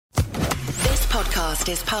podcast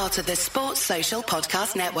is part of the Sports Social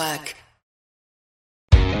Podcast Network.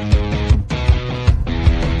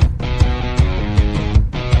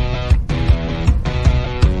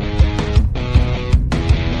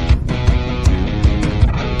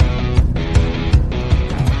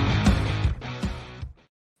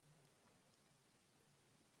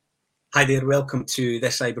 Hi there, welcome to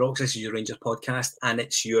This Ibrox. This is your Rangers podcast, and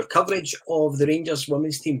it's your coverage of the Rangers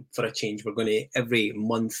women's team for a change. We're going to every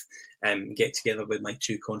month get together with my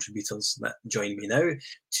two contributors that join me now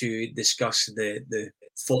to discuss the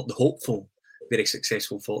hopeful, very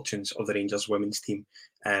successful fortunes of the Rangers women's team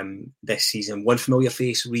this season. One familiar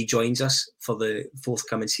face rejoins us for the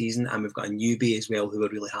forthcoming season, and we've got a newbie as well who we're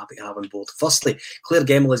really happy to have on board. Firstly, Claire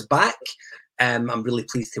Gemmell is back. I'm really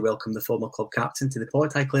pleased to welcome the former club captain to the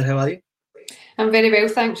pod. Hi Claire, how are you? I'm very well,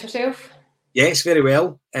 thanks. Yourself? Yes, very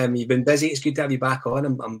well. You've been busy. It's good to have you back on.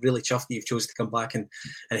 I'm really chuffed that you've chosen to come back and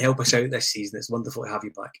help us out this season. It's wonderful to have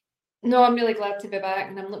you back. No, I'm really glad to be back,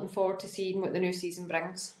 and I'm looking forward to seeing what the new season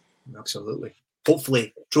brings. Absolutely.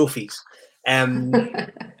 Hopefully, trophies. Lauren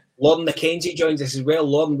McKenzie joins us as well.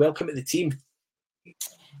 Lauren, welcome to the team.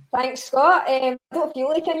 Thanks, Scott. I don't feel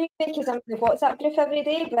like a newbie because I'm in the WhatsApp group every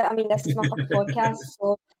day, but I mean, this is my first podcast,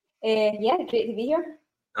 so yeah, great to be here.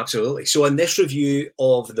 Absolutely. So in this review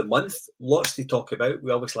of the month, lots to talk about.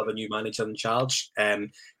 We obviously have a new manager in charge.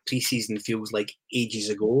 Pre-season feels like ages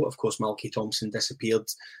ago. Of course, Malky Thompson disappeared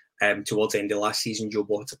towards the end of last season. Jo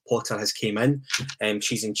Potter has came in.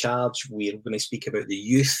 She's in charge. We're going to speak about the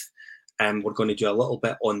youth. We're going to do a little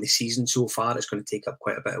bit on the season so far. It's going to take up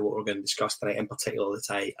quite a bit of what we're going to discuss tonight, in particular the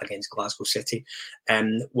tie against Glasgow City.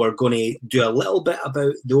 We're going to do a little bit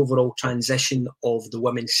about the overall transition of the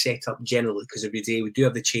women's setup generally, because every day we do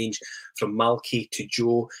have the change from Malky to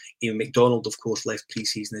Jo. Ian McDonald, of course, left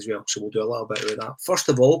pre-season as well, so we'll do a little bit about that. First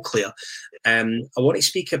of all, Claire, I want to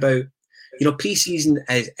speak about, pre-season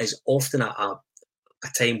is often a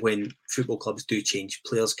time when football clubs do change.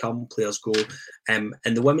 Players come, players go. In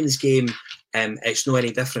the women's game, it's not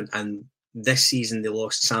any different. And this season, they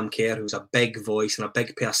lost Sam Kerr, who's a big voice and a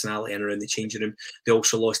big personality in around the changing room. They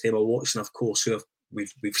also lost Emma Watson, of course, who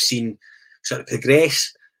we've seen sort of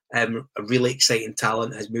progress. A really exciting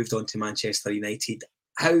talent has moved on to Manchester United.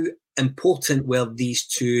 How important were these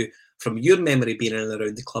two, from your memory, being in and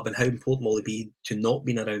around the club, and how important will they be to not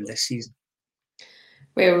being around this season?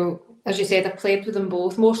 Well, as you said, I played with them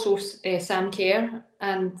both, more so Sam Kerr,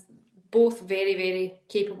 and both very, very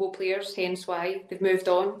capable players, hence why they've moved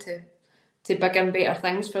on to bigger and better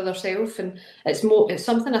things for themselves. And it's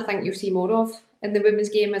something I think you'll see more of in the women's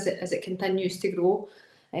game as it continues to grow.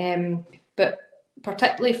 But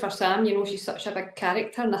particularly for Sam, she's such a big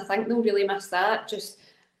character, and I think they'll really miss that. Just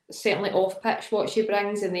certainly off pitch, what she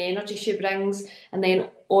brings and the energy she brings, and then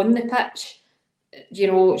on the pitch,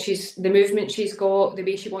 she's the movement she's got, the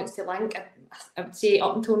way she wants to link. I would say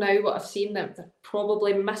up until now, what I've seen, that they're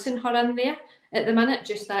probably missing her in there at the minute,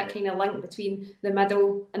 just that kind of link between the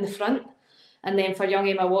middle and the front. And then for young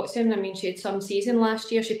Emma Watson, I mean, she had some season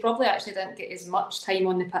last year. She probably actually didn't get as much time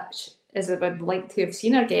on the pitch as I would like to have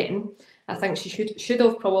seen her getting. I think she should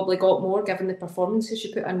have probably got more, given the performances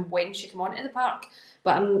she put in when she came onto the park.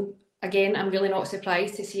 But I'm really not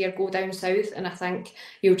surprised to see her go down south, and I think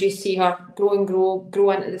you'll just see her grow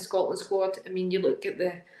into the Scotland squad. I mean, you look at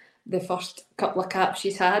the first couple of caps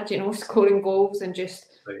she's had, scoring goals and just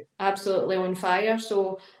absolutely on fire.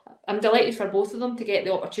 So I'm delighted for both of them to get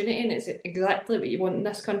the opportunity, and it's exactly what you want in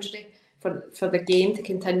this country, for the game to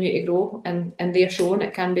continue to grow, and they're showing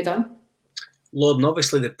it can be done. Lauren,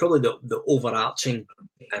 obviously the overarching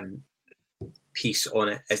piece on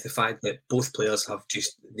it is the fact that both players have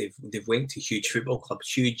they've went to huge football clubs,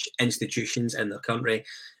 huge institutions in their country.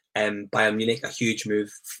 Bayern Munich, a huge move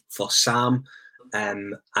for Sam,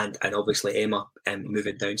 and obviously Emma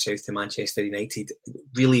moving down south to Manchester United.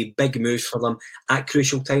 Really big moves for them at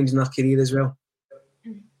crucial times in their career as well.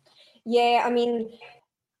 Yeah, I mean,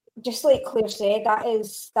 just like Claire said,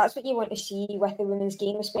 that's what you want to see with the women's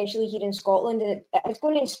game, especially here in Scotland. And it's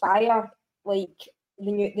going to inspire the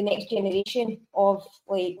next generation of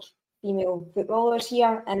female footballers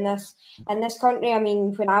here in this country. I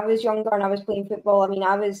mean, when I was younger and I was playing football, I mean,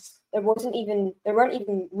 there weren't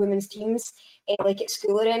even women's teams at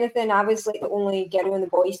school or anything. I was the only girl in the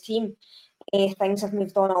boys team. Things have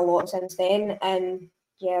moved on a lot since then, and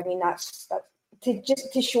yeah, I mean that's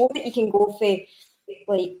to show that you can go for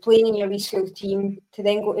playing in your wee school team to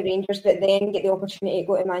then go to Rangers, but then get the opportunity to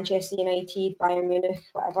go to Manchester United, Bayern Munich,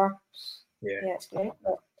 whatever. Yeah, it's great.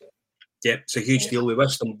 Yeah, it's a huge deal. We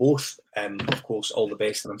wish them both, of course, all the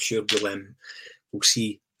best, and I'm sure we'll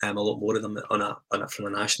see a lot more of them on a from a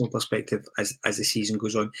national perspective as the season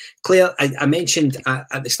goes on. Claire, I mentioned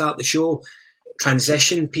at the start of the show,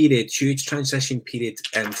 huge transition period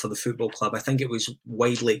for the football club. I think it was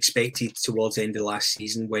widely expected towards the end of last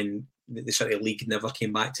season, when the sort of league never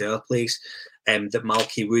came back to our place, that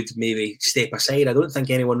Malky would maybe step aside. I don't think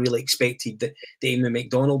anyone really expected that Amy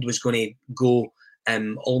McDonald was going to go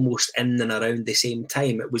almost in and around the same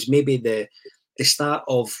time. It was maybe the start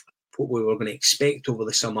of what we were going to expect over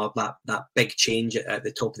the summer, that big change at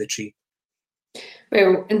the top of the tree.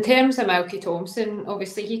 Well, in terms of Malky Thompson,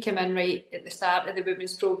 obviously he came in right at the start of the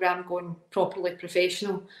women's programme, going properly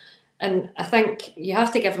professional. And I think you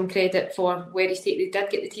have to give him credit for where he's taken. He did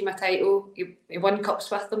get the team a title. He won cups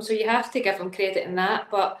with them, so you have to give him credit in that.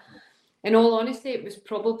 But in all honesty, it was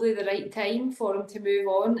probably the right time for him to move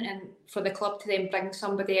on and for the club to then bring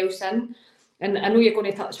somebody else in. And I know you're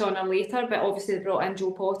going to touch on her later, but obviously they brought in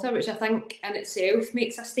Jo Potter, which I think in itself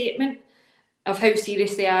makes a statement of how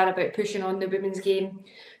serious they are about pushing on the women's game.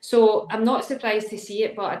 So I'm not surprised to see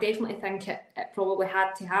it, but I definitely think it probably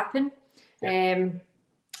had to happen. Yeah.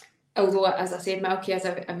 Although, as I said, Malky is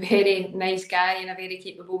a very nice guy and a very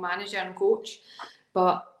capable manager and coach.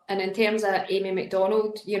 And in terms of Amy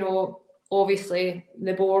McDonald, obviously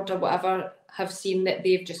the board or whatever have seen that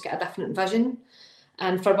they've just got a different vision.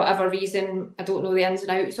 And for whatever reason, I don't know the ins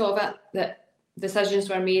and outs of it, that decisions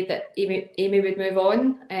were made that Amy would move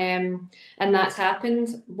on. And that's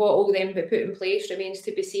happened. What will then be put in place remains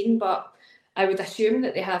to be seen. But I would assume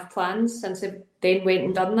that they have plans since they've then went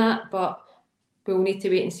and done that. But we'll need to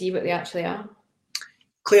wait and see what they actually are.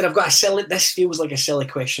 Claire, I've got this feels like a silly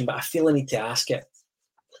question, but I feel I need to ask it.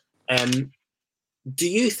 Do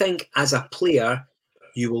you think as a player,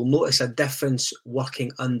 you will notice a difference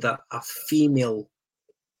working under a female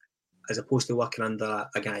as opposed to working under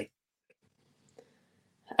a guy?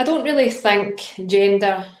 I don't really think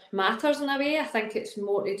gender matters in a way. I think it's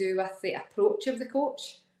more to do with the approach of the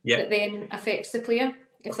coach that then affects the player,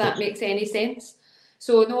 if that makes any sense.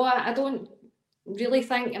 So no, I don't really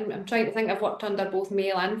think, I'm trying to think, I've worked under both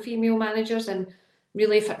male and female managers, and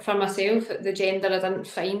really for myself, the gender I didn't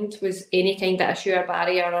find was any kind of issue or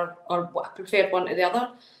barrier or what I preferred one to the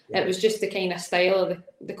other. It was just the kind of style of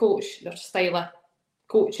the coach, their style of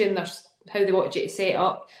coaching, their how they wanted you to set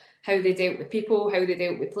up, how they dealt with people, how they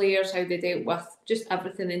dealt with players, how they dealt with just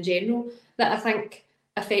everything in general, that I think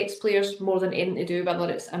affects players more than anything to do whether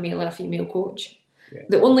it's a male or a female coach. Yeah.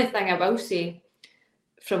 The only thing I will say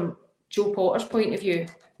from Jo Potter's point of view,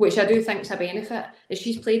 which I do think is a benefit, is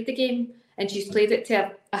she's played the game and she's played it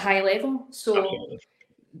to a high level. So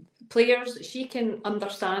players, she can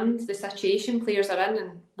understand the situation players are in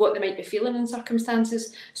and what they might be feeling in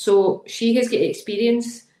circumstances. So she has got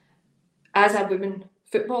experience as a woman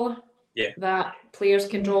footballer that players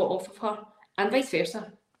can draw off of her, and vice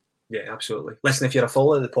versa. Yeah, absolutely. Listen, if you're a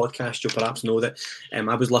follower of the podcast, you'll perhaps know that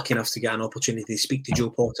I was lucky enough to get an opportunity to speak to Jo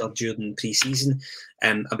Potter during pre-season.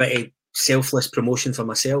 A bit of selfless promotion for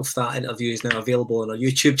myself. That interview is now available on our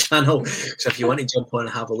YouTube channel. So if you want to jump on and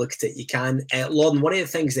have a look at it, you can. Lauren, one of the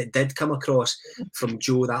things that did come across from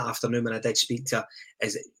Jo that afternoon when I did speak to her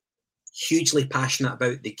is hugely passionate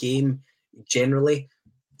about the game generally,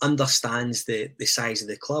 understands the size of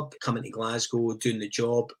the club, coming to Glasgow, doing the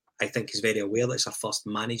job. I think is very aware that it's her first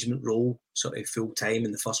management role, sort of full time,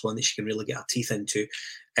 and the first one that she can really get her teeth into.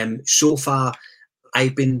 So far,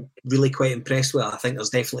 I've been really quite impressed with her. I think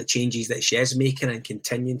there's definitely changes that she is making and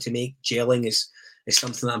continuing to make. Gelling is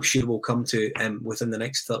something that I'm sure we'll come to within the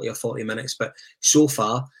next 30 or 40 minutes. But so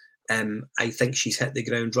far, I think she's hit the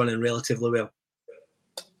ground running relatively well.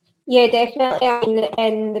 Yeah, definitely. I mean,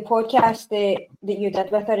 in the podcast that you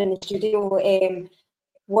did with her in the studio,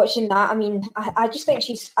 watching that, I mean, I just think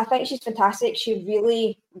she's fantastic. She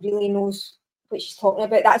really, really knows what she's talking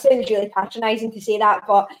about. That sounds really patronising to say that,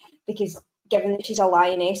 but because given that she's a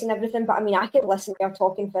lioness and everything, but I mean, I could listen to her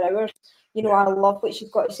talking for hours. I love what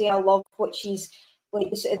she's got to say. I love what she's like,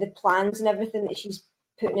 the sort of the plans and everything that she's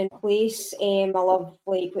putting in place. I love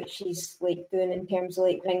like what she's like doing in terms of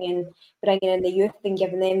like bringing in the youth and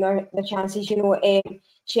giving them their chances.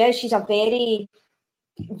 She's a very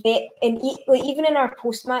and even in our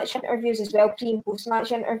post-match interviews as well, pre and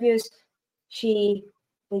post-match interviews, she's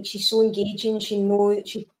so engaging.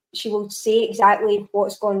 She will say exactly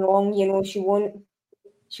what's gone wrong. She won't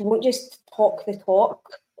just talk the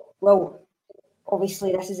talk. Well,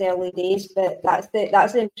 obviously this is early days, but that's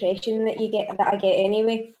the impression that I get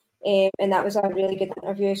anyway. And that was a really good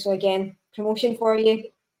interview. So again, promotion for you.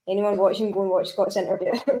 Anyone watching, go and watch Scott's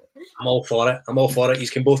interview. I'm all for it. You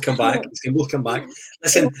can both come back.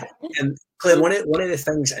 Listen, Claire, one of the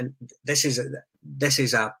things, and this is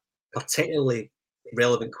a particularly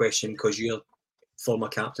relevant question because you're former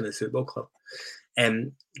captain of the football club.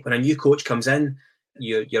 When a new coach comes in,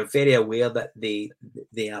 you're very aware that they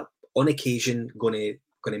are on occasion going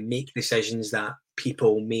to make decisions that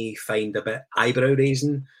people may find a bit eyebrow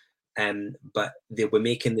raising, but they'll be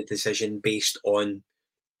making the decision based on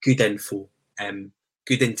good info,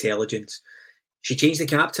 good intelligence. She changed the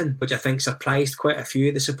captain, which I think surprised quite a few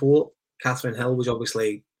of the support. Catherine Hill was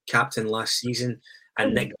obviously captain last season,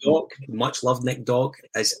 and Nick Dock, much loved Nick Dock,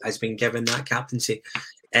 has been given that captaincy.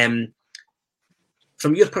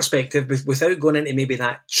 From your perspective, without going into maybe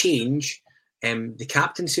that change, the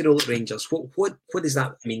captaincy role at Rangers, what does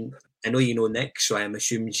that mean? I know you know Nick, so I'm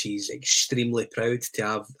assuming she's extremely proud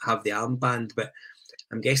to have the armband, but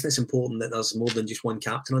I'm guessing it's important that there's more than just one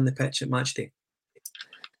captain on the pitch at match day.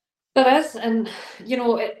 There is, and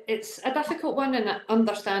it's a difficult one, and I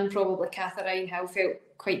understand probably Catherine Hill felt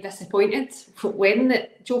quite disappointed when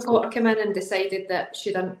Joe Potter came in and decided that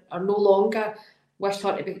she no longer wished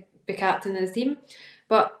her to be captain of the team.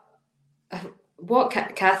 But what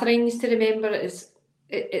Catherine needs to remember is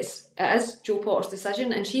it is Joe Potter's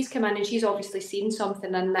decision, and she's come in and she's obviously seen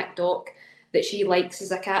something in Nick Dock that she likes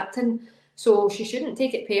as a captain, so she shouldn't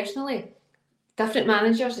take it personally. Different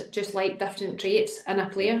managers just like different traits in a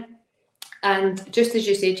player. And just as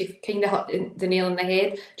you said, you've kind of hit the nail on the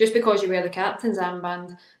head. Just because you wear the captain's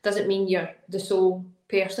armband doesn't mean you're the sole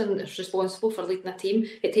person that's responsible for leading a team.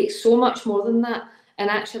 It takes so much more than that. And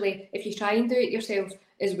actually, if you try and do it yourself,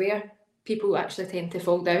 is where people actually tend to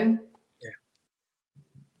fall down. Yeah.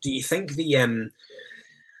 Do you think the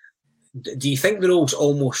role's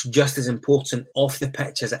almost just as important off the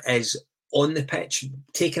pitch as it is on the pitch,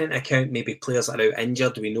 taking into account maybe players that are out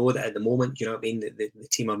injured? We know that at the moment, you know what I mean, the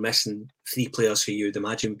team are missing 3 players who you would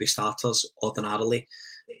imagine would be starters ordinarily.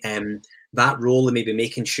 That role of maybe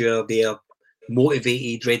making sure they're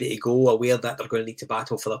motivated, ready to go, aware that they're going to need to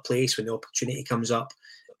battle for their place when the opportunity comes up.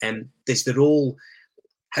 Does the role,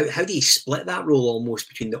 how do you split that role almost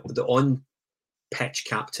between the on-pitch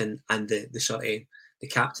captain and the sort of the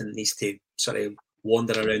captain that needs to sort of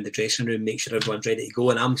wander around the dressing room, make sure everyone's ready to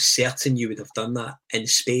go? And I'm certain you would have done that in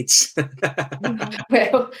spades.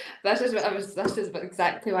 Well, this is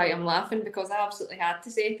exactly why I'm laughing, because I absolutely had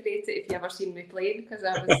to separate it if you ever seen me play, because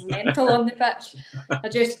I was mental on the pitch. I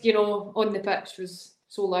just, on the pitch was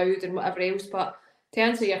so loud and whatever else. But to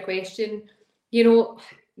answer your question, you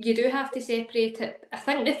do have to separate it. I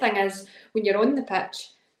think the thing is, when you're on the pitch,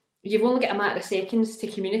 you've only got a matter of seconds to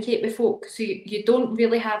communicate with folk, so you don't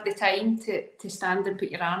really have the time to stand and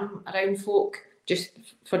put your arm around folk, just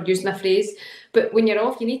for using a phrase. But when you're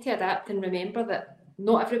off, you need to adapt and remember that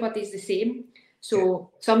not everybody's the same.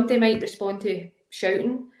 So somebody might respond to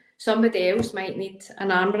shouting, somebody else might need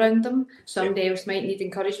an arm around them, somebody else might need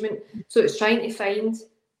encouragement. So it's trying to find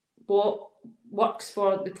what works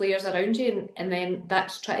for the players around you, and then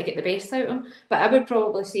that's try to get the best out of them. But I would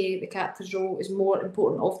probably say the captain's role is more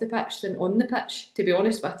important off the pitch than on the pitch, to be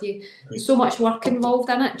honest with you. There's so much work involved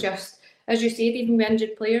in it. Just as you said, even with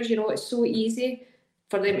injured players, it's so easy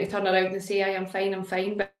for them to turn around and say, I'm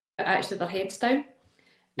fine, but actually their head's down.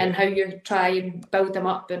 And how you try and build them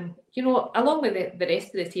up, and along with the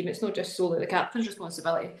rest of the team, it's not just solely the captain's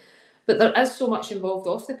responsibility, but there is so much involved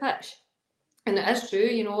off the pitch. And it is true,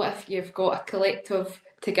 if you've got a collective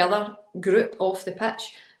together group off the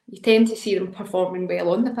pitch, you tend to see them performing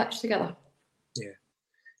well on the pitch together. Yeah.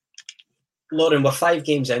 Lauren, we're 5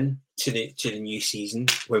 games in to the new season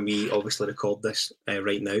when we obviously record this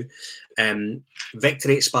right now.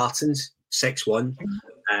 Victory at Spartans, 6-1.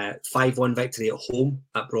 5-1 victory at home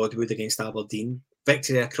at Broadwood against Aberdeen.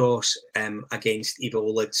 Victory across against Eva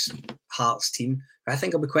Olad's Hearts team. I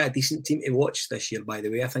think it'll be quite a decent team to watch this year, by the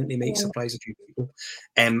way. I think they might surprise a few people.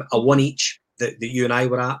 A 1 each that you and I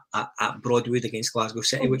were at Broadwood against Glasgow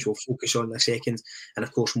City, which we'll focus on in a second. And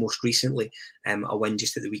of course, most recently, a win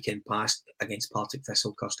just at the weekend past against Partick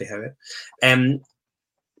Thistle, Kirsty Howitt. A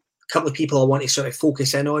couple of people I want to sort of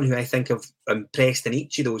focus in on who I think have impressed in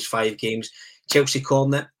each of those 5 games. Chelsea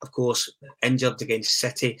Cornet, of course, injured against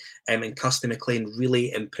City, and Kirsty McLean,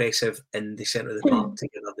 really impressive in the centre of the park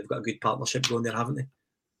together. They've got a good partnership going there, haven't they?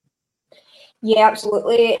 Yeah,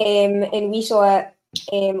 absolutely. And we saw it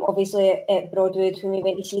obviously at Broadwood when we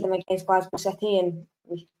went to see them against Glasgow City, and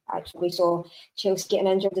we actually saw Chelsea getting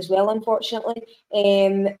injured as well, unfortunately.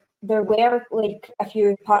 There were a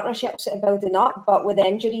few partnerships that are building up, but with the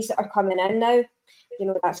injuries that are coming in now,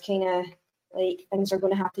 that's kind of things are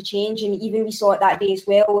going to have to change. And even we saw it that day as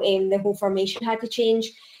well. The whole formation had to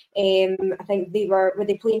change. I think were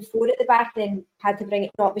they playing 4 at the back, then had to bring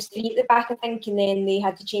it. No, it was 3 at the back, I think, and then they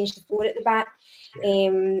had to change to 4 at the back.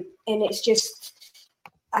 And it's just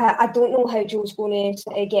I don't know how Joe's going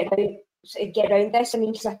to get around this. I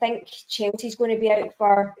mean, because I think Chelsea's going to be out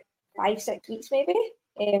for 5-6 weeks, maybe.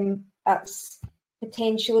 That's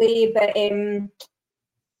potentially, but don't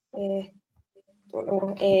know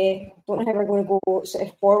how we're going to go sort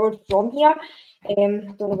of forward from here.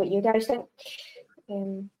 Don't know what you guys think.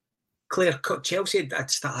 Claire, Chelsea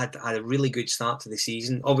had a really good start to the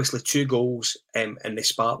season. Obviously, 2 goals in the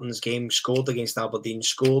Spartans game, scored against Aberdeen,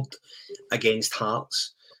 scored against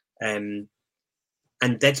Hearts, and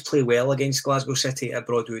did play well against Glasgow City at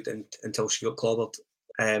Broadwood until she got clobbered.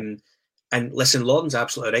 And listen, Lauren's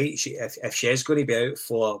absolutely right. If she is going to be out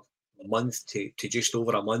for a month to just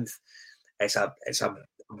over a month, it's a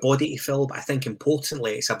body to fill. But I think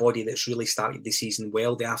importantly, it's a body that's really started the season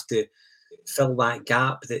well. They have to fill that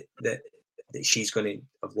gap that she's going to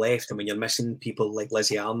have left. And when you're missing people like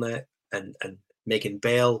Lizzie Arnott and Megan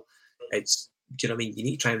Bell, do you know what I mean? You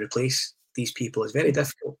need to try and replace these people. It's very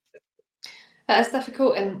difficult. It is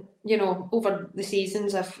difficult, and over the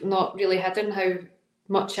seasons, I've not really hidden how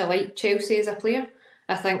much I like Chelsea as a player.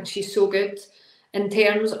 I think she's so good. In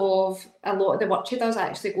terms of a lot of the work she does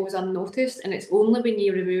actually goes unnoticed, and it's only when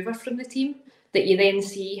you remove her from the team that you then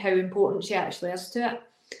see how important she actually is to it.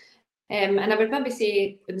 And I would maybe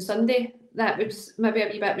say on Sunday that was maybe a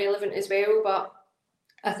wee bit relevant as well, but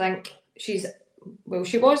I think she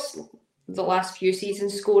was the last few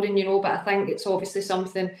seasons scoring, but I think it's obviously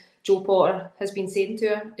something Joe Potter has been saying to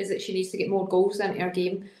her, is that she needs to get more goals into her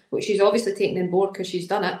game, which she's obviously taken on board because she's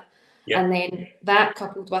done it. Yeah. And then that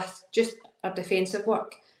coupled with just her defensive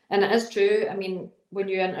work. And it is true, I mean, when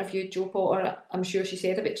you interviewed Joe Potter, I'm sure she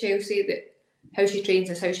said about Chelsea that how she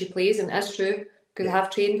trains is how she plays, and it is true, because I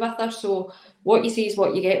have trained with her, so what you see is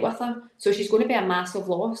what you get with her. So she's going to be a massive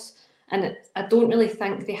loss, and I don't really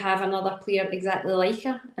think they have another player exactly like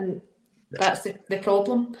her, and that's the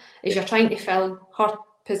problem, is you're trying to fill her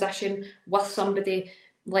position with somebody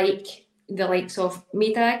like the likes of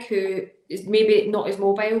Medag, who is maybe not as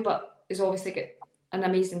mobile, but is obviously got an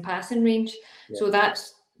amazing passing range. Yeah. So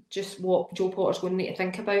that's just what Joe Potter's going to need to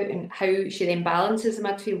think about, and how she then balances the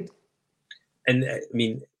midfield. And I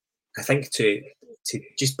mean, I think to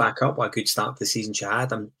just back up what a good start to the season she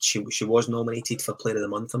had, she was nominated for Player of the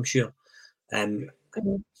Month, I'm sure. I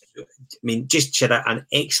mean, she had an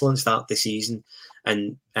excellent start to the season,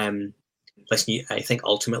 and listen, I think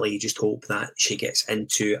ultimately you just hope that she gets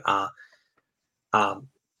into a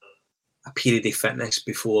period of fitness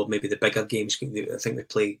before maybe the bigger games. I think they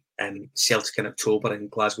play Celtic in October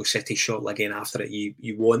and Glasgow City shortly again after it.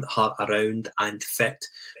 You want her around and fit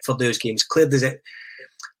for those games. Claire,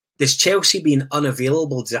 does Chelsea being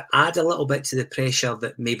unavailable, does it add a little bit to the pressure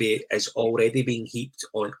that maybe is already being heaped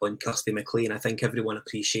on Kirsty McLean? I think everyone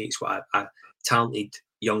appreciates what a talented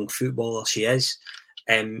young footballer she is.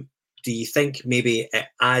 Do you think maybe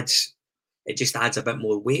it just adds a bit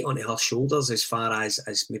more weight onto her shoulders as far as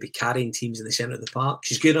maybe carrying teams in the centre of the park?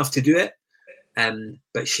 She's good enough to do it,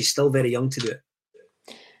 but she's still very young to do it.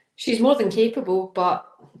 She's more than capable, but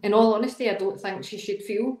in all honesty, I don't think she should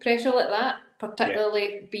feel pressure like that,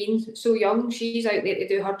 particularly being so young. She's out there to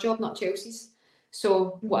do her job, not Chelsea's.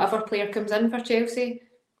 So whatever player comes in for Chelsea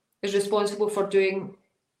is responsible for doing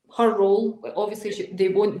her role. Obviously, they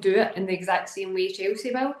won't do it in the exact same way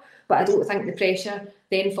Chelsea will, but I don't think the pressure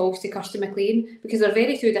then falls to Kirsty McLean, because they're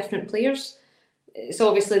very two different players. It's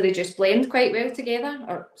obviously they just blend quite well together,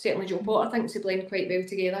 or certainly Joe Potter thinks they blend quite well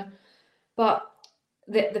together. But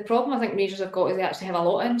the problem I think Rangers have got is they actually have a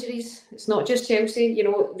lot of injuries. It's not just Chelsea.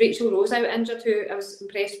 Rachel Rose out injured, who I was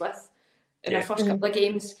impressed with in her first couple of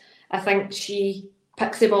games. I think she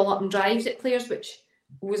picks the ball up and drives at players, which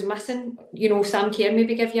was missing. Sam Kerr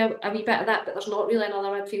maybe give you a wee bit of that, but there's not really another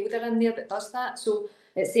midfielder in there that does that. So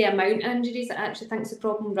it's the amount of injuries that I actually think is the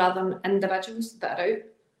problem, rather than individuals that are out.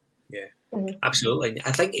 Yeah, absolutely.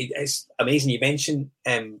 I think it's amazing you mentioned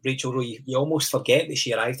Rachel Rowe. You almost forget that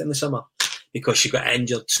she arrived in the summer because she got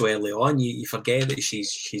injured so early on. You forget that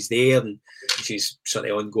she's there and she's sort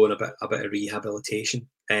of ongoing a bit of rehabilitation.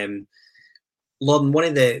 Lauren, one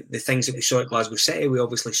of the things that we saw at Glasgow City, we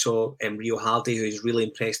obviously saw Rio Hardy, who's really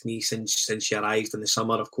impressed me since she arrived in the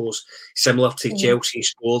summer, of course, similar to Chelsea,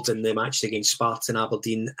 scored in the match against Spartan,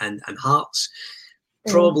 Aberdeen and Hearts.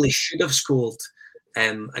 Probably should have scored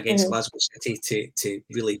against Glasgow City to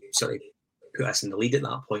really sort of put us in the lead at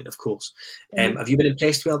that point, of course. Have you been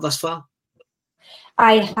impressed with her thus far?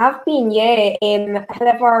 I have been, yeah.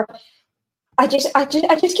 However, I just kind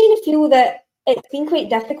of feel that it's been quite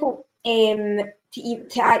difficult to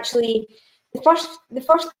actually the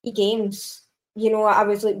first 3 games. I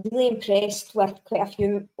was really impressed with quite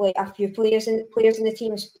a few players in the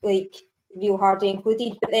teams, like Rio Hardy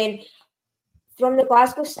included. But then from the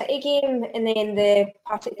Glasgow City game and then the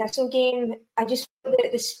Partick Thistle game, I just felt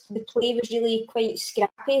that the play was really quite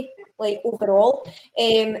scrappy, like overall.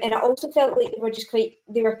 And I also felt like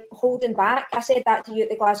they were holding back. I said that to you at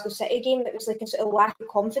the Glasgow City game, that was like a sort of lack of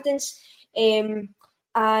confidence. And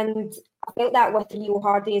I felt that with Rio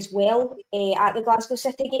Hardy as well at the Glasgow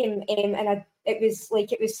City game. And it was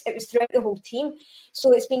throughout the whole team.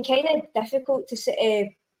 So it's been kind of difficult to sort of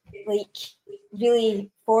like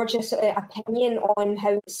really forge a sort of opinion on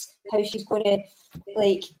how she's going to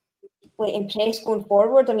like impress going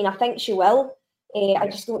forward. I mean, I think she will. I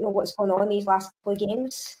just don't know what's going on these last couple of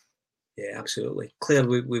games. Yeah, absolutely. Claire,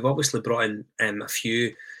 we've obviously brought in a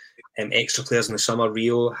few extra players in the summer.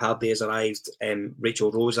 Rio Hardy has arrived.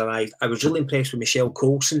 Rachel Rose arrived. I was really impressed with Michelle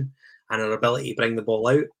Coulson and her ability to bring the ball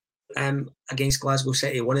out against Glasgow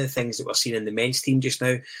City. One of the things that we're seeing in the men's team just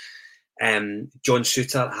now, John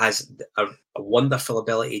Suter has a wonderful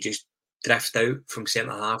ability to just drift out from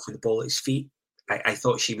centre half with the ball at his feet. I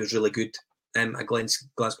thought she was really good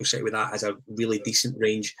against Glasgow City with that, as a really decent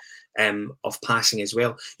range of passing as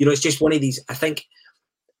well. You know, it's just one of these, I think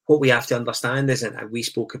what we have to understand is, and we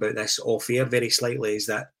spoke about this off air very slightly, is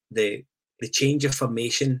that the change of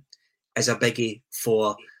formation is a biggie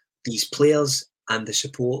for these players and the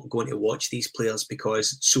support going to watch these players,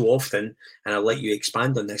 because so often, and I'll let you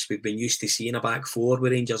expand on this, we've been used to seeing a back four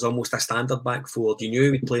with Rangers, almost a standard back four. You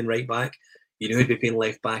knew who'd be playing right back, you knew who'd be playing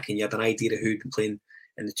left back, and you had an idea of who'd be playing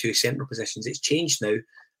in the two central positions. It's changed now,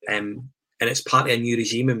 and it's part of a new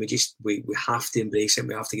regime, and we have to embrace it, and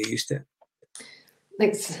we have to get used to it.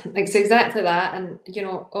 It's exactly that. And, you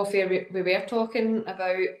know, off air we were talking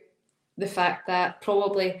about the fact that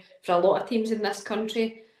probably for a lot of teams in this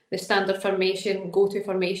country, the standard formation, go-to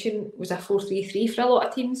formation, was a 4-3-3 for a lot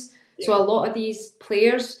of teams. Yeah. So a lot of these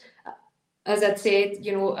players, as I'd said,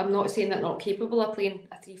 you know, I'm not saying they're not capable of playing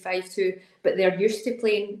a 3-5-2, but they're used to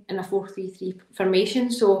playing in a 4-3-3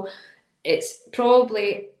 formation. So it's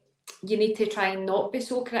probably, you need to try and not be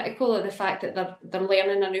so critical of the fact that they're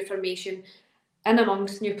learning a new formation in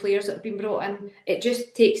amongst new players that have been brought in. It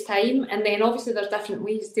just takes time, and then obviously there's different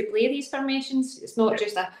ways to play these formations. It's not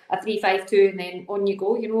just a 3-5-2 and then on you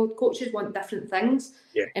go. You know, coaches want different things,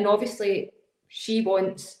 and obviously she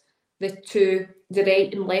wants the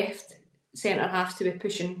right and left centre halves to be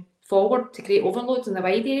pushing forward to create overloads in the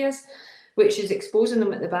wide areas, which is exposing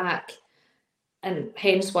them at the back, and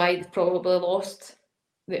hence why they've probably lost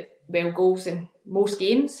goals in most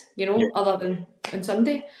games, you know, other than on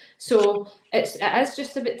Sunday. So it is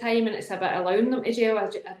just a bit time, and it's about allowing them to gel. I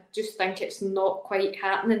just think it's not quite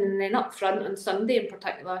happening. And then up front on Sunday in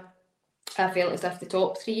particular, I felt as if the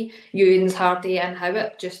top three, Ewens, Hardy and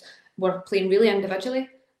Howitt, just were playing really individually.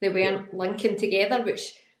 They weren't linking together,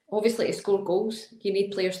 which obviously to score goals, you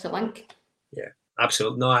need players to link. Yeah,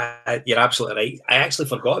 absolutely. No, you're absolutely right. I actually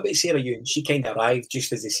forgot about Sarah Ewens. She kind of arrived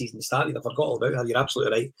just as the season started. I forgot all about her. You're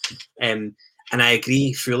absolutely right. And I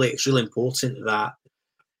agree fully. It's really important that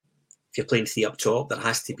if you're playing three up top, there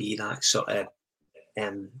has to be that sort of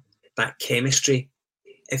that chemistry,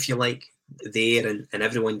 if you like, there, and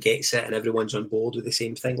everyone gets it and everyone's on board with the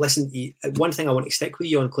same thing. Listen, one thing I want to stick with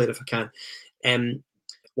you on, Claire, if I can.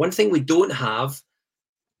 One thing we don't have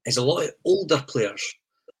is a lot of older players.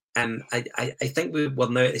 I think we're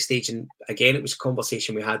now at the stage, and again, it was a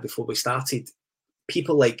conversation we had before we started.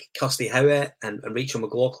 People like Kirsty Howitt and Rachel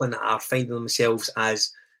McLaughlin are finding themselves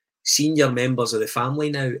as senior members of the family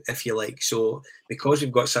now, if you like. So because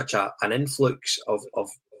we've got such an influx of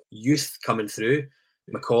youth coming through,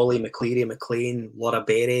 Macaulay, McCleary, McLean, Laura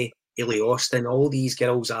Berry, Ailey Austin, all these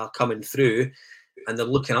girls are coming through, and they're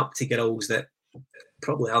looking up to girls that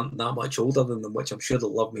probably aren't that much older than them, which I'm sure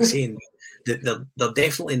they'll love me saying. They're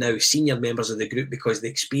definitely now senior members of the group because of the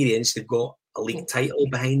experience. They've got a league title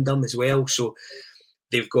behind them as well, so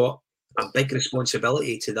they've got a big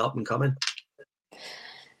responsibility to the up and coming.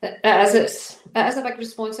 It is a big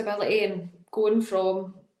responsibility, and going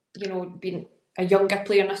from, you know, being a younger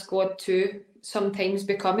player in a squad to sometimes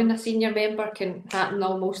becoming a senior member can happen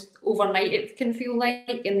almost overnight, it can feel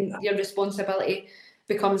like, and your responsibility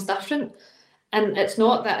becomes different. And it's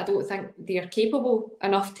not that I don't think they're capable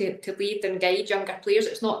enough to lead and guide younger players.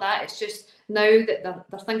 It's not that. It's just now that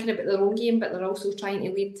they're thinking about their own game, but they're also trying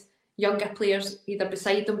to lead younger players either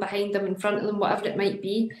beside them, behind them, in front of them, whatever it might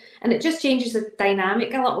be. And it just changes the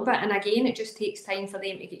dynamic a little bit. And again, it just takes time for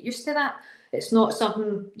them to get used to that. It's not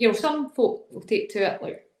something, you know, some folk will take to it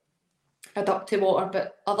like a duck to water,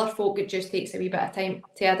 but other folk, it just takes a wee bit of time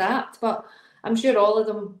to adapt. But I'm sure all of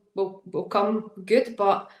them will come good,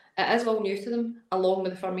 but it is all new to them, along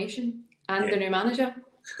with the formation and the new manager.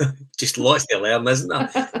 Just lots to learn, isn't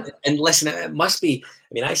there? And listen, it must be,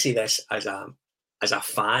 I mean, I say this as a as a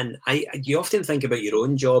fan, you often think about your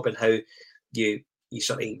own job and how you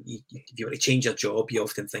sort of, if you want to change your job, you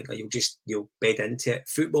often think you'll bed into it.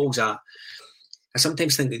 I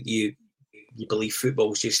sometimes think that you believe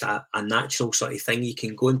football is just a natural sort of thing. You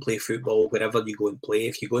can go and play football wherever you go and play.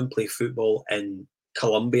 If you go and play football in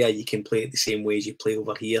Colombia, you can play it the same way as you play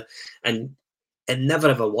over here. And it never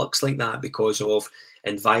ever works like that because of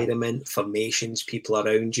environment, formations, people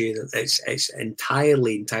around you. It's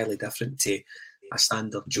entirely different to a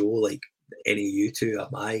standard Joe like any of you two or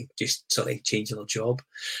I, just sort of changing their job.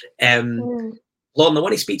 Lauren, I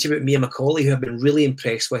want to speak to you about Mia McCauley, who I've been really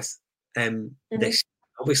impressed with this.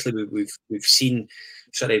 Obviously, we've seen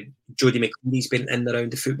sort of Jodie McLean's been in and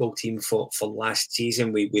around the football team for last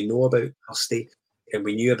season. We know about Kirsty, and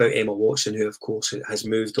we knew about Emma Watson, who of course has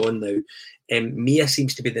moved on now. Mia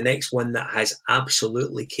seems to be the next one that has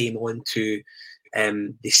absolutely came onto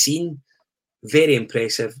the scene. Very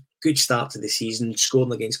impressive. Good start to the season,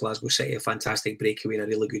 scoring against Glasgow City, a fantastic breakaway and a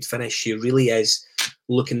really good finish. She really is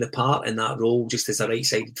looking the part in that role, just as a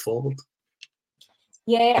right-sided forward.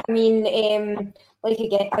 Yeah, I mean, like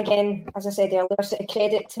again, as I said earlier, sort of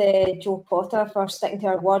credit to Jo Potter for sticking to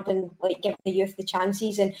her word and like giving the youth the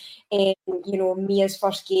chances. And Mia's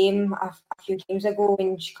first game a few games ago,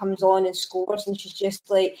 when she comes on and scores, and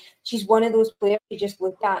she's one of those players you just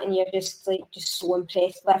look at and you're just so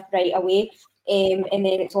impressed with right away. And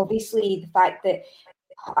then it's obviously the fact that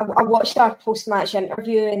I watched her post-match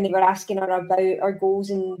interview and they were asking her about her goals,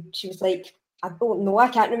 and she was like, I don't know, I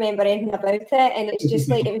can't remember anything about it. And it's just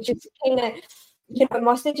like, it was just kind of, it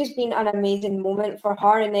must have just been an amazing moment for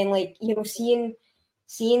her. And then seeing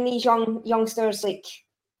these youngsters like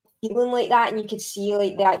feeling like that, and you could see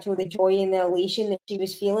like the joy and the elation that she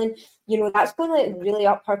was feeling, that's going to really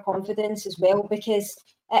up her confidence as well, because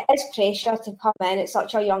it is pressure to come in at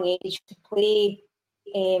such a young age to play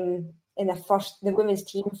in the women's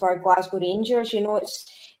team for Glasgow Rangers.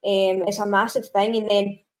 It's a massive thing. And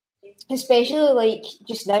then especially like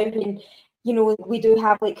just now when we do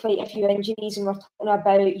have like quite a few injuries, and we're talking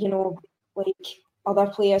about like other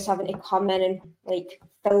players having to come in and like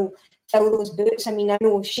fill those boots. I mean, I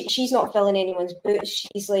know she's not filling anyone's boots.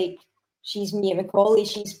 She's Mia McCauley.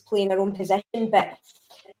 She's playing her own position, but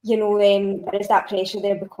there is that pressure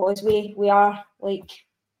there because we are like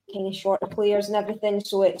kind of shorter players and everything.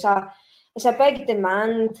 So it's a big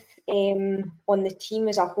demand on the team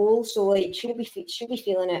as a whole. So like she'll be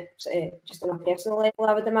feeling it just on a personal level,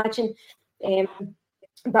 I would imagine.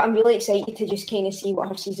 But I'm really excited to just kind of see what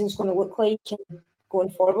her season's going to look like going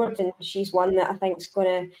forward. And she's one that I think is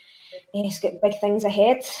going to get big things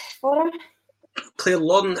ahead for her. Claire,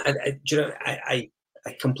 Lauren, I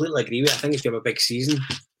completely agree with you. I think it's going to be a big season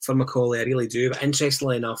for McCauley. I really do. But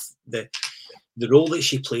interestingly enough, the role that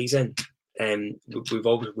she plays in, we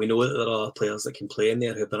know that there are other players that can play in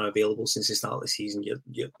there who have been unavailable since the start of the season.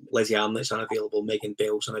 Your Lizzie Arnott's unavailable, Megan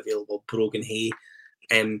Bell's unavailable, Brogan Hay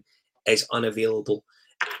is unavailable.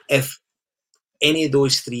 If any of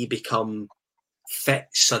those three become fit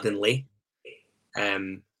suddenly,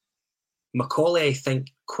 McCauley, I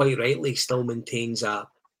think, quite rightly still maintains a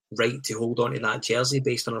right to hold on to that jersey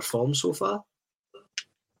based on her form so far.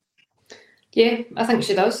 Yeah, I think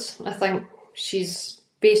she does. I think she's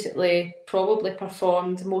basically probably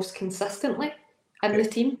performed most consistently in the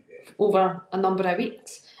team over a number of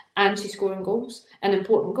weeks, and she's scoring goals, and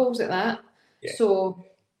important goals at that. Yeah. So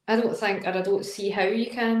I don't see how you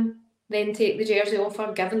can then take the jersey off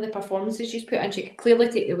her given the performances she's put in. She can clearly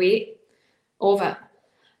take the weight of it.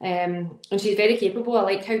 And she's very capable. I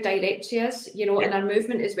like how direct she is, and her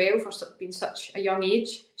movement as well for being such a young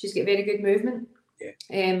age. She's got very good movement. Yeah.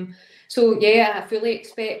 I fully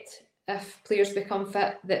expect if players become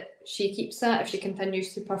fit that she keeps that, if she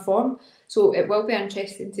continues to perform. So it will be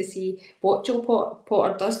interesting to see what Jo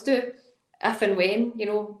Potter does do if and when,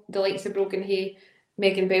 the likes of Brogan Hay,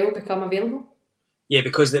 Megan Bell become available. Yeah,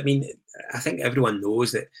 because I think everyone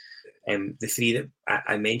knows that the three that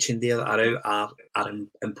I mentioned there are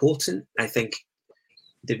important. I think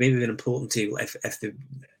they've maybe been important to if the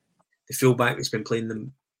fullback that's been playing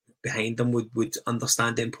them behind them would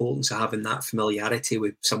understand the importance of having that familiarity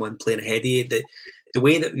with someone playing ahead of you. The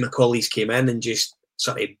way that McCauley's came in and just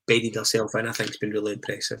sort of bedded herself in, I think has been really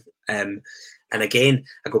impressive. And again,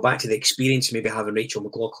 I go back to the experience, maybe having Rachel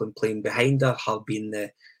McLaughlin playing behind her being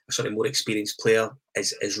the sort of more experienced player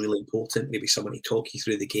is really important. Maybe someone to talk you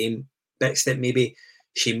through the game, bits that maybe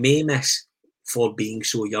she may miss for being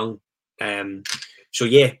so young. I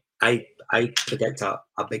predict a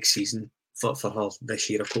big season for her this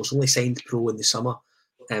year. Of course, only signed pro in the summer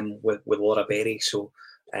with Laura Berry. So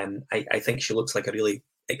I think she looks like a really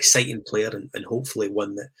exciting player and hopefully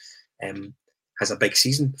one that has a big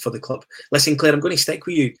season for the club. Listen, Claire, I'm going to stick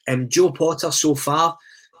with you. Joe Potter so far.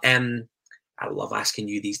 I love asking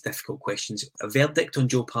you these difficult questions. A verdict on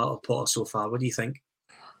Joe Potter so far. What do you think?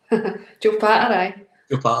 Joe Potter, aye.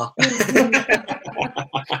 Joe Potter.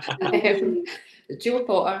 Joe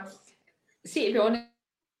Potter. See, to be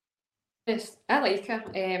honest, I like her.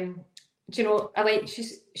 Do you know?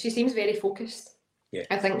 She seems very focused. Yeah.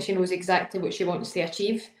 I think she knows exactly what she wants to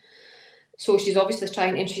achieve. So she's obviously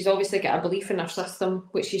trying, and she's obviously got a belief in her system,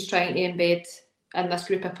 which she's trying to embed in this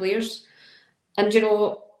group of players. And you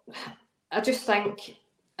know, I just think,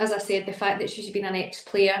 as I said, the fact that she's been an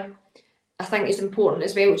ex-player, I think is important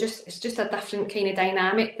as well. It's just a different kind of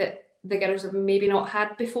dynamic that the girls have maybe not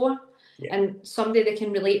had before. Yeah. And somebody they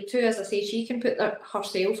can relate to. As I say, she can put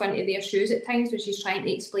herself into their shoes at times when she's trying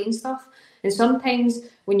to explain stuff. And sometimes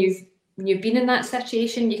when you've been in that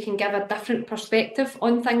situation, you can give a different perspective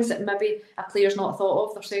on things that maybe a player's not thought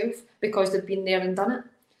of themselves because they've been there and done it.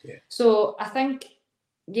 Yeah. So I think,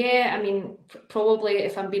 yeah, I mean, probably,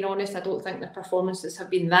 if I'm being honest, I don't think the performances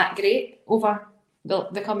have been that great over the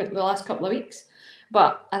last couple of weeks.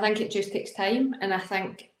 But I think it just takes time, and I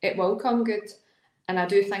think it will come good. And I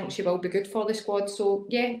do think she will be good for the squad. So,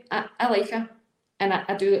 yeah, I like her. And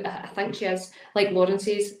I think she is, like Lauren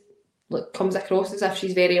says, comes across as if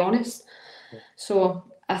she's very honest. Yeah. So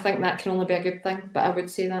I think that can only be a good thing. But I would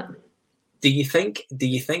say that. Do you think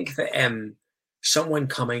that someone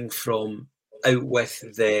coming from out with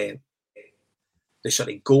the sort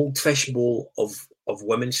of goldfish bowl of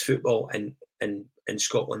women's football in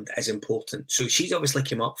Scotland is important? So she's obviously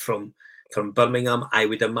come up from Birmingham. I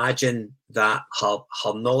would imagine that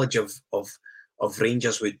her knowledge of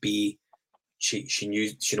Rangers would be she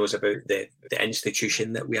knows about the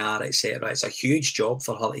institution that we are, etc. It's a huge job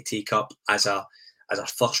for her to take up as a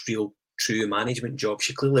first real true management job.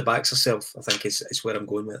 She clearly backs herself, I think is where I'm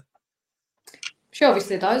going with it. She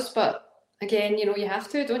obviously does, but again, you know, you have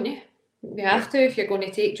to, don't you? You have to if you're going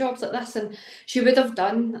to take jobs like this. And she would have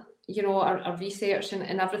done, you know, our research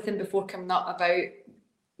and everything before coming up about,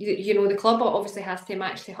 you know, the club obviously has to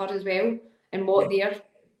match to her as well, and what they're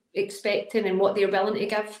expecting and what they're willing to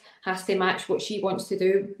give has to match what she wants to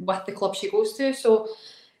do with the club she goes to. So,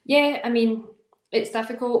 yeah, I mean, it's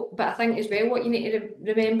difficult, but I think as well what you need to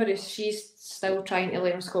remember is she's still trying to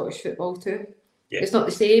learn Scottish football too. Yeah. It's not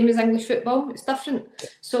the same as English football, it's different. Yeah.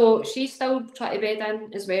 So she's still trying to bed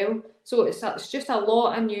in as well. So it's just a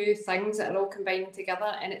lot of new things that are all combining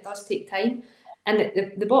together, and it does take time. And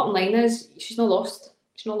the bottom line is she's not lost.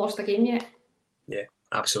 She's not lost a game yet. Yeah,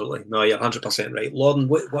 absolutely. No, you're 100% right. Lauren,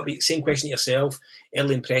 what same question to yourself.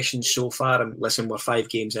 Early impressions so far, and listen, we're 5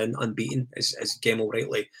 games in, unbeaten, as Gemmell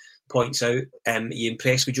rightly points out. Are you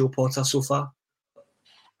impressed with Joe Potter so far?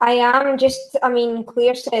 I am.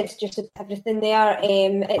 Claire said just everything there.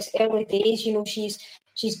 It's early days, you know, she's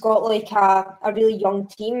got like a really young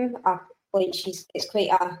team. It's quite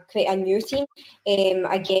a new team.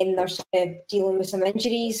 Again, they're dealing with some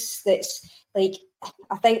injuries. That's like,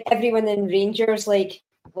 I think everyone in Rangers, like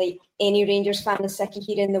any Rangers fan, is sick of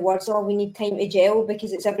hearing the words, "Oh, we need time to gel,"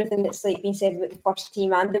 because it's everything that's like been said about the first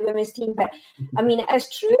team and the women's team. But I mean, it is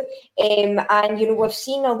true. And you know, we've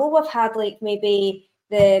seen, although we've had like maybe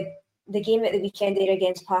the game at the weekend there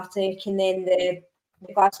against Partick, and then the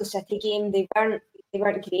Glasgow City game, they weren't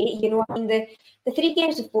great. You know, I mean, the 3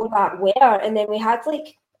 games before that were, and then we had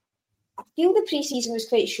like, I feel the pre-season was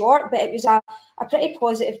quite short, but it was a pretty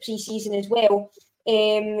positive pre-season as well.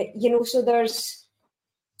 You know, so there's,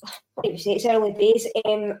 like we say, it's early days.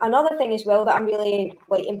 Another thing as well that I'm really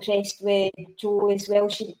like impressed with Jo as well.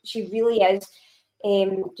 She really is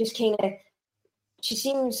just kind of. She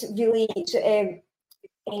seems really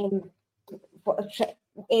I don't know what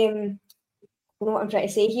I'm trying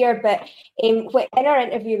to say here, but in her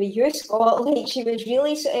interview with you, Scott, like she was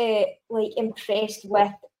really like impressed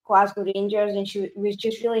with Glasgow Rangers, and she was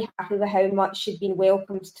just really happy with how much she'd been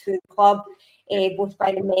welcomed to the club, both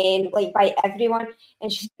by the men, like by everyone,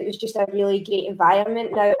 and it was just a really great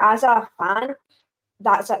environment. Now, as a fan,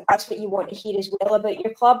 that's what you want to hear as well about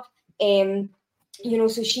your club. You know,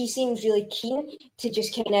 so she seems really keen to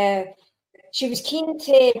just she was keen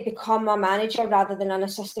to become a manager rather than an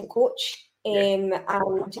assistant coach. And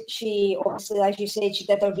she obviously, as you said, she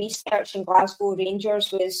did her research, and Glasgow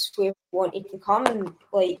Rangers was where she wanted to come, and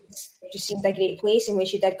like it just seemed a great place. And when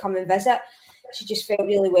she did come and visit, she just felt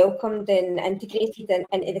really welcomed and integrated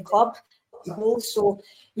into the club. So,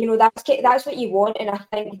 you know, that's what you want, and I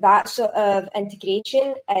think that sort of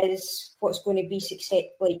integration is what's going to be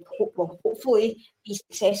hopefully be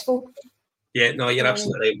successful. Yeah, no, you're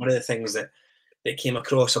absolutely right. One of the things that came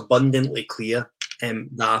across abundantly clear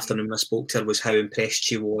that afternoon I spoke to her was how impressed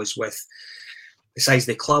she was with besides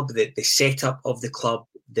the club, the setup of the club,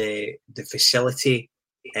 the facility,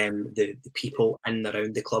 the people in and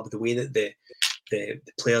around the club, the way that the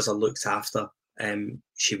players are looked after,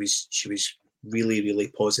 she was really, really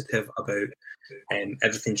positive about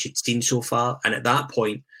everything she'd seen so far, and at that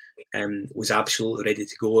point was absolutely ready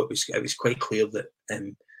to go. It was quite clear that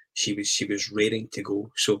she was raring to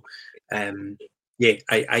go. So I think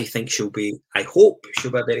I hope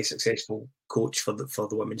she'll be a very successful coach for the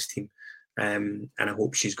women's team, and I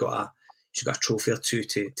hope she's got a trophy or two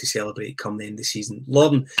to celebrate come the end of the season.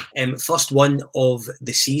 Lauren, first one of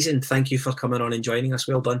the season. Thank you for coming on and joining us.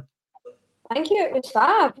 Well done. Thank you. It was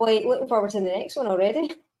fab. Looking forward to the next one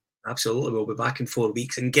already. Absolutely. We'll be back in 4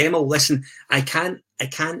 weeks. And Gemma, listen, I can't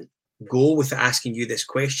go without asking you this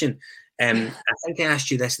question. I think I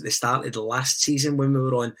asked you this at the start of the last season when we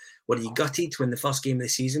were on. Were you gutted when the first game of the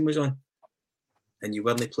season was on and you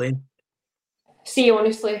weren't playing? See,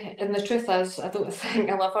 honestly, and the truth is, I don't think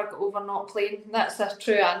I'll ever get over not playing. That's a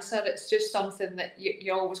true answer. It's just something that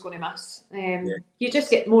you're always going to miss. You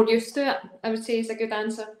just get more used to it, I would say, is a good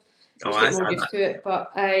answer. You get more used to it,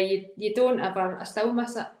 but you don't ever. I still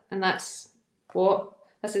miss it, and that's what.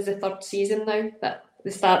 This is the third season now, that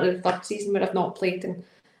the start of the third season where I've not played, and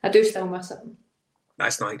I do still miss it.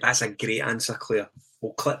 That's a great answer, Claire.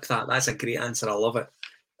 We'll clip that. That's a great answer. I love it.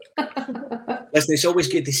 Listen, it's always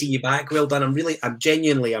good to see you back. Well done. I'm really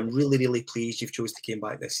pleased you've chose to come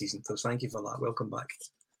back this season. So thank you for that. Welcome back.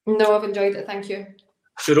 No, I've enjoyed it. Thank you.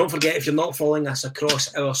 So don't forget, if you're not following us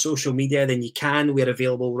across our social media, then you can. We're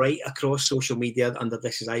available right across social media under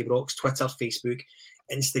This Is Ibrox, Twitter, Facebook,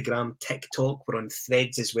 Instagram, TikTok. We're on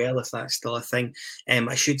Threads as well, if that's still a thing.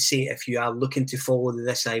 I should say, if you are looking to follow the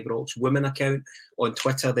This Ibrox women account on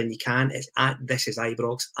Twitter, then you can. It's at This Is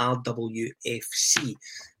Ibrox, RWFC.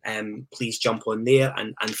 Please jump on there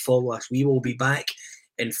and follow us. We will be back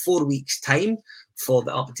in 4 weeks' time for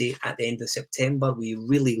the update at the end of September. We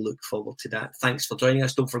really look forward to that. Thanks for joining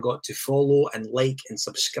us. Don't forget to follow and like and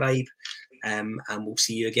subscribe, and we'll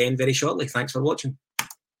see you again very shortly. Thanks for watching.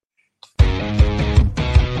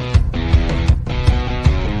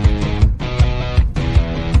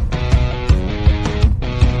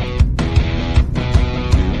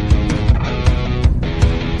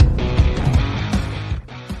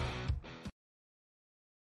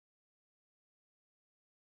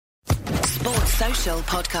 Sports Social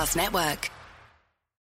Podcast Network.